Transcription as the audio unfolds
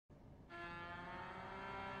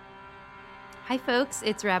Hi, folks.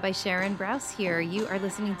 It's Rabbi Sharon Brous here. You are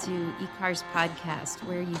listening to IKAR's podcast,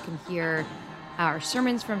 where you can hear our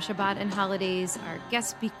sermons from Shabbat and holidays, our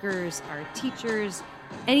guest speakers, our teachers,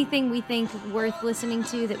 anything we think worth listening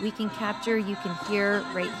to that we can capture, you can hear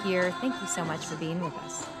right here. Thank you so much for being with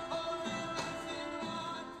us.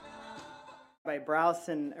 Rabbi Brous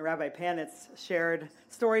and Rabbi Panitz shared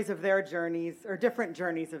stories of their journeys, or different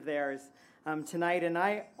journeys of theirs tonight, and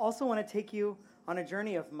I also want to take you on a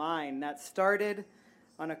journey of mine that started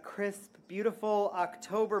on a crisp, beautiful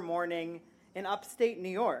October morning in upstate New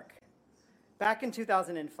York, back in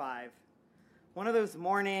 2005. One of those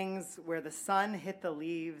mornings where the sun hit the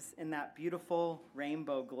leaves in that beautiful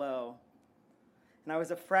rainbow glow. And I was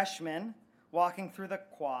a freshman walking through the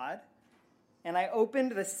quad, and I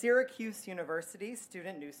opened the Syracuse University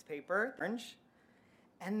student newspaper,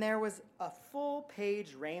 and there was a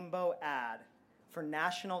full-page rainbow ad for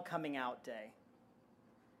National Coming Out Day.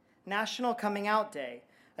 National Coming Out Day,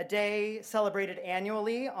 a day celebrated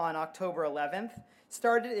annually on October 11th,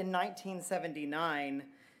 started in 1979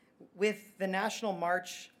 with the National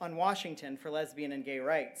March on Washington for lesbian and gay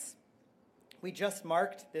rights. We just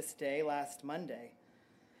marked this day last Monday.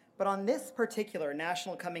 But on this particular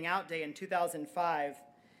National Coming Out Day in 2005,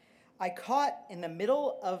 I caught in the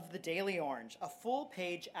middle of the Daily Orange a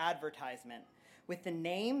full-page advertisement with the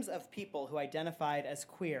names of people who identified as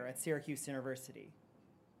queer at Syracuse University.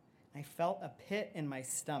 I felt a pit in my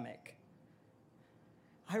stomach.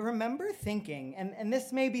 I remember thinking, and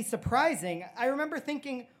this may be surprising, I remember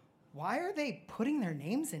thinking, why are they putting their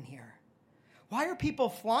names in here? Why are people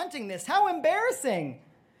flaunting this? How embarrassing!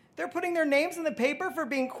 They're putting their names in the paper for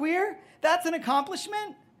being queer? That's an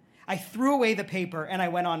accomplishment? I threw away the paper and I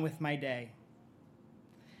went on with my day.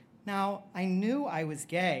 Now, I knew I was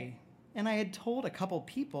gay, and I had told a couple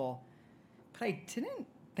people, but I didn't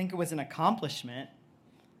think it was an accomplishment.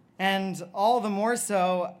 And all the more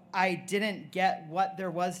so, I didn't get what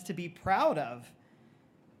there was to be proud of.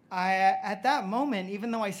 At that moment,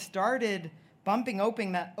 even though I started bumping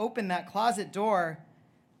open that closet door,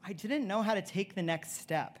 I didn't know how to take the next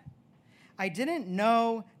step. I didn't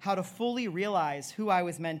know how to fully realize who I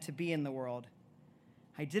was meant to be in the world.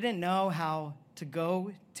 I didn't know how to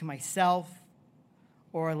go to myself,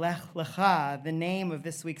 or Lech Lecha, the name of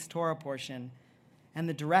this week's Torah portion, and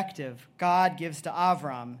the directive God gives to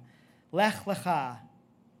Avram, Lech Lecha,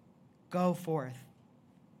 go forth.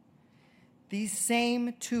 These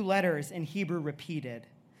same two letters in Hebrew repeated.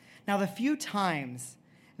 Now, the few times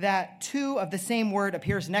that two of the same word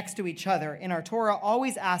appears next to each other in our Torah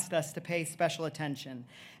always asked us to pay special attention.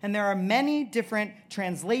 And there are many different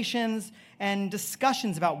translations and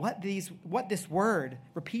discussions about what this word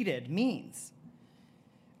repeated means.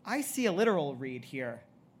 I see a literal read here,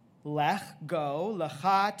 Lech, go,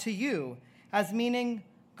 lecha, to you, as meaning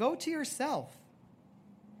go to yourself.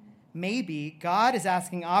 Maybe God is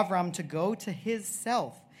asking Avram to go to his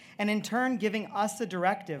self, and in turn giving us a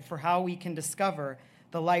directive for how we can discover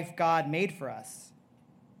the life God made for us.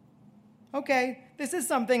 Okay, this is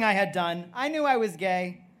something I had done. I knew I was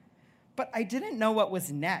gay, but I didn't know what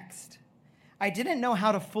was next. I didn't know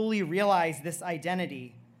how to fully realize this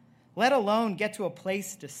identity, let alone get to a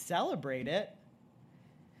place to celebrate it.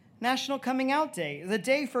 National Coming Out Day is a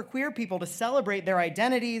day for queer people to celebrate their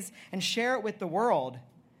identities and share it with the world.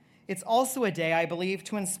 It's also a day, I believe,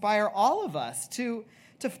 to inspire all of us to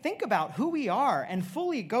think about who we are and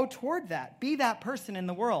fully go toward that, be that person in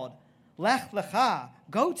the world. Lech lecha,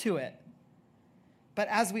 go to it. But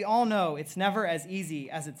as we all know, it's never as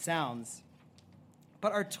easy as it sounds.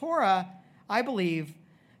 But our Torah, I believe,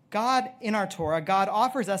 God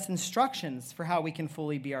offers us instructions for how we can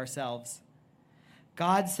fully be ourselves.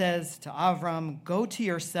 God says to Avram, go to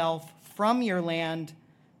yourself from your land,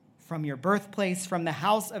 from your birthplace, from the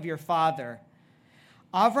house of your father.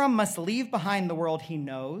 Avram must leave behind the world he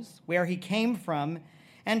knows, where he came from,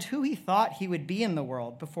 and who he thought he would be in the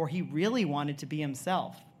world before he really wanted to be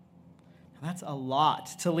himself. Now, that's a lot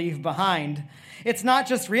to leave behind. It's not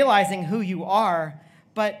just realizing who you are,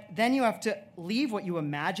 but then you have to leave what you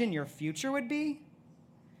imagine your future would be.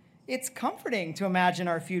 It's comforting to imagine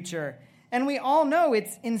our future, and we all know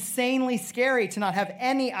it's insanely scary to not have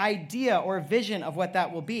any idea or vision of what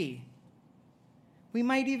that will be. We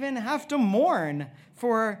might even have to mourn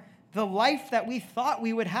for the life that we thought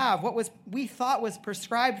we would have, we thought was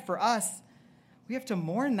prescribed for us. We have to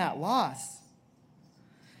mourn that loss.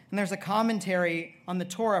 And there's a commentary on the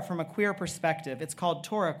Torah from a queer perspective. It's called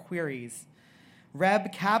Torah Queries.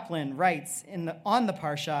 Reb Kaplan writes on the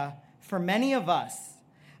Parsha, for many of us,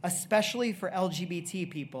 especially for LGBT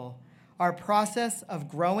people, our process of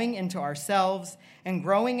growing into ourselves and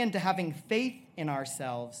growing into having faith in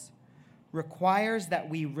ourselves requires that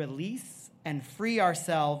we release and free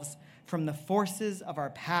ourselves from the forces of our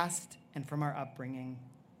past and from our upbringing.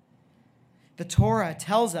 The Torah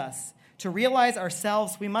tells us to realize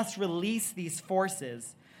ourselves, we must release these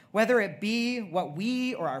forces, whether it be what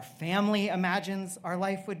we or our family imagines our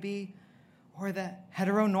life would be, or the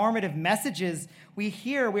heteronormative messages we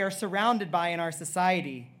are surrounded by in our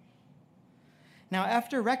society. Now,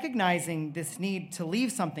 after recognizing this need to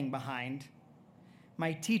leave something behind,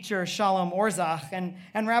 my teacher, Shalom Orzach,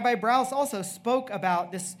 and Rabbi Brous also spoke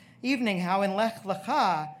about this evening how in Lech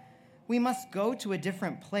Lecha, we must go to a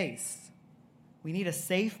different place. We need a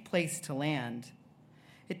safe place to land.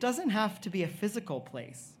 It doesn't have to be a physical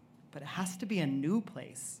place, but it has to be a new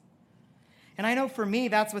place. And I know for me,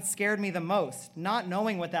 that's what scared me the most, not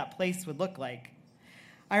knowing what that place would look like.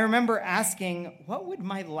 I remember asking, what would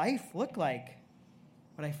my life look like?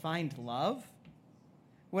 Would I find love?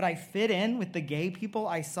 Would I fit in with the gay people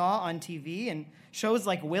I saw on TV and shows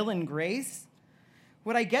like Will and Grace?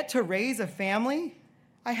 Would I get to raise a family?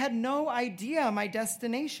 I had no idea my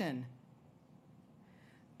destination.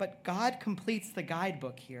 But God completes the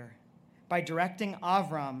guidebook here by directing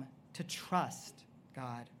Avram to trust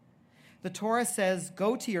God. The Torah says,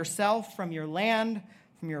 go to yourself from your land,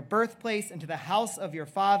 from your birthplace, into the house of your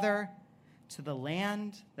father, to the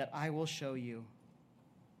land that I will show you.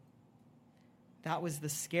 That was the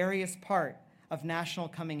scariest part of National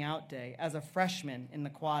Coming Out Day as a freshman in the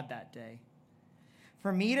quad that day.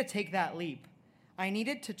 For me to take that leap, I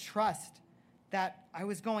needed to trust that I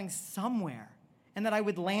was going somewhere and that I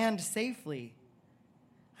would land safely.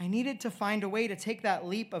 I needed to find a way to take that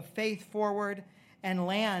leap of faith forward and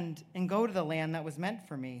land and go to the land that was meant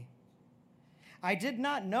for me. I did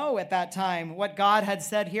not know at that time what God had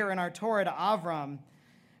said here in our Torah to Avram,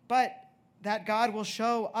 but that God will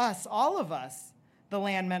show us, all of us, the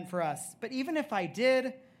land meant for us. But even if I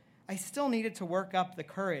did, I still needed to work up the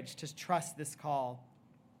courage to trust this call.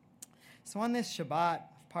 So on this Shabbat,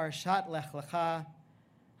 Parashat Lech Lecha,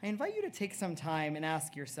 I invite you to take some time and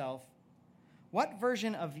ask yourself, what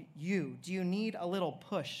version of you do you need a little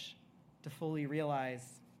push to fully realize?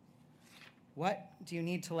 What do you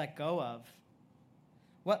need to let go of?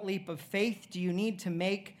 What leap of faith do you need to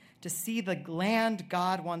make to see the land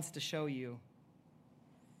God wants to show you?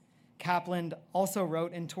 Kaplan also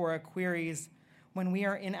wrote in Torah Queries, when we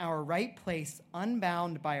are in our right place,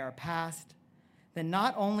 unbound by our past, then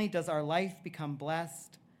not only does our life become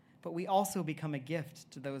blessed, but we also become a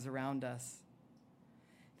gift to those around us.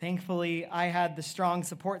 Thankfully, I had the strong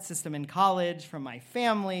support system in college from my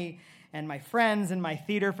family and my friends and my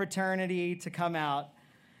theater fraternity to come out.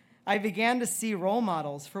 I began to see role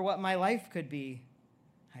models for what my life could be.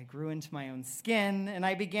 I grew into my own skin, and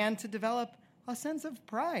I began to develop a sense of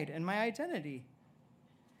pride in my identity.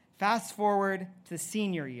 Fast forward to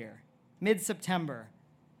senior year, mid-September.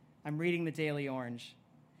 I'm reading the Daily Orange,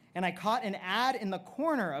 and I caught an ad in the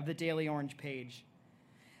corner of the Daily Orange page.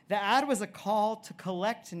 The ad was a call to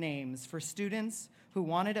collect names for students who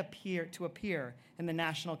wanted to appear in the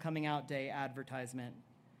National Coming Out Day advertisement.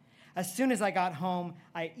 As soon as I got home,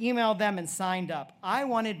 I emailed them and signed up. I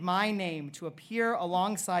wanted my name to appear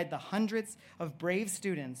alongside the hundreds of brave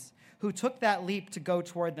students who took that leap to go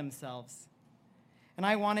toward themselves. And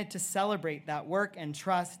I wanted to celebrate that work and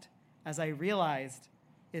trust as I realized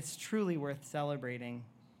it's truly worth celebrating.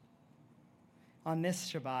 On this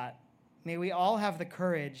Shabbat, may we all have the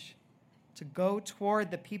courage to go toward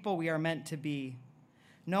the people we are meant to be,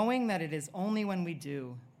 knowing that it is only when we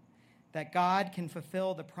do that God can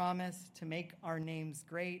fulfill the promise to make our names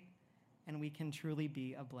great and we can truly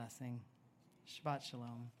be a blessing. Shabbat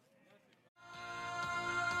Shalom.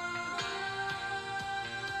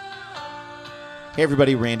 Hey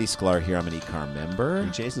everybody, Randy Sklar here. I'm an eCar member.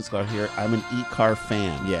 And Jason Sklar here. I'm an eCar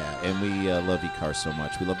fan. Yeah, and we love eCar so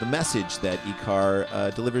much. We love the message that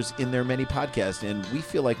eCar delivers in their many podcasts, and we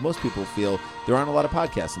feel like most people feel there aren't a lot of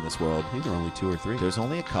podcasts in this world. I think there are only 2 or 3. There's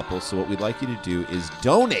only a couple, so what we'd like you to do is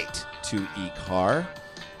donate to eCar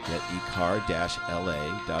at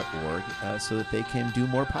ecar-la.org so that they can do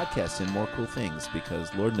more podcasts and more cool things,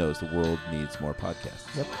 because Lord knows the world needs more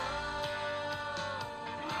podcasts. Yep.